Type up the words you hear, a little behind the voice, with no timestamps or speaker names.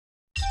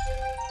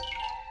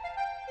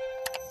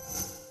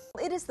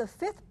It is the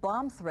fifth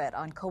bomb threat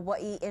on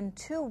Kauai in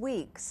 2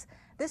 weeks,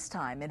 this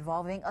time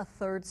involving a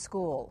third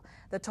school.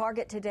 The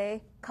target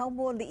today,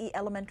 Kaumuali'i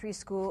Elementary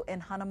School in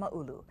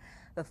Hanama'ulu.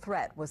 The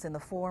threat was in the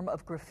form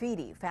of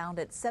graffiti found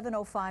at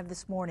 7:05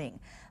 this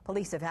morning.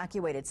 Police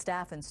evacuated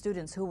staff and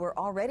students who were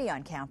already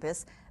on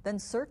campus, then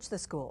searched the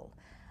school.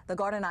 The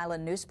Garden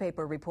Island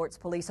newspaper reports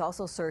police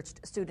also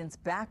searched students'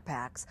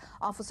 backpacks.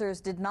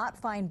 Officers did not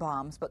find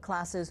bombs, but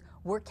classes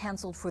were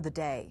canceled for the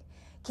day.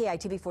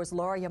 KITV4's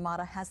Laura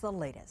Yamada has the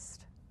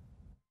latest.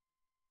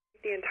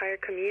 The entire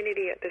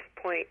community at this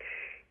point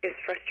is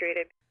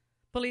frustrated.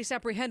 Police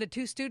apprehended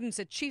 2 students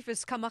at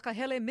Chief's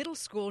Kauai Middle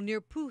School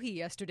near Puhi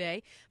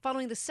yesterday,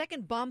 following the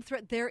second bomb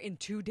threat there in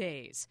 2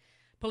 days.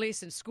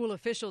 Police and school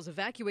officials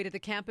evacuated the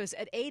campus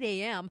at 8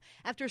 a.m.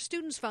 after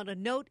students found a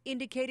note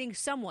indicating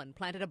someone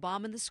planted a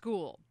bomb in the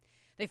school.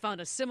 They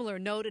found a similar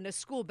note in a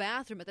school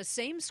bathroom at the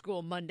same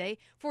school Monday,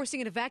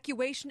 forcing an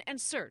evacuation and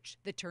search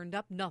that turned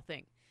up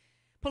nothing.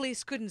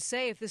 Police couldn't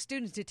say if the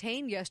students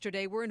detained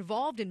yesterday were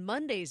involved in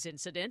Monday's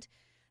incident.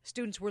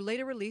 Students were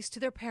later released to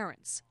their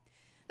parents.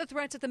 The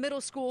threats at the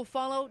middle school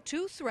follow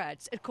 2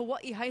 threats at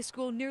Kauai High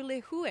School near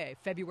Lehue,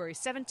 February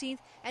 17th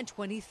and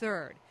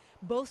 23rd.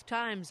 Both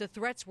times the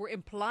threats were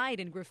implied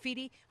in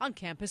graffiti on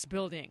campus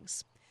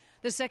buildings.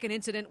 The second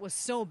incident was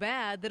so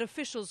bad that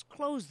officials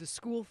closed the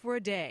school for a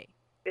day.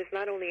 It's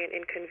not only an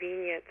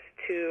inconvenience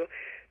to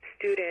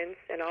students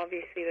and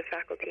obviously the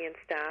faculty and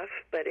staff,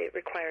 but it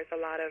requires a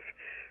lot of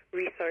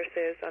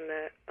resources on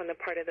the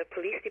part of the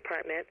police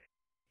department.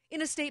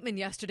 In a statement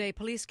yesterday,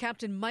 Police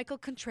Captain Michael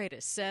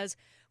Contreras says,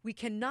 "We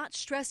cannot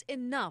stress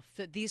enough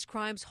that these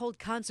crimes hold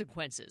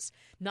consequences,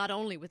 not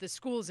only with the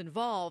schools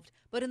involved,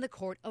 but in the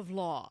court of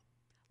law."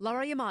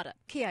 Laura Yamada,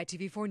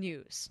 KITV4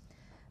 News.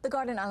 The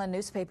Garden Island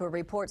newspaper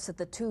reports that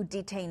the 2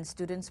 detained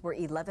students were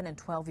 11 and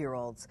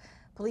 12-year-olds.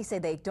 Police say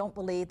they don't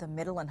believe the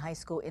middle and high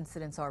school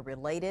incidents are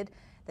related.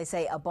 They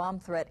say a bomb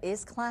threat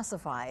is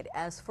classified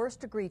as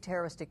first-degree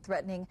terroristic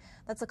threatening.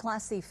 That's a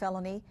Class C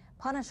felony,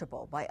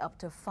 punishable by up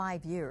to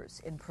 5 years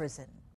in prison.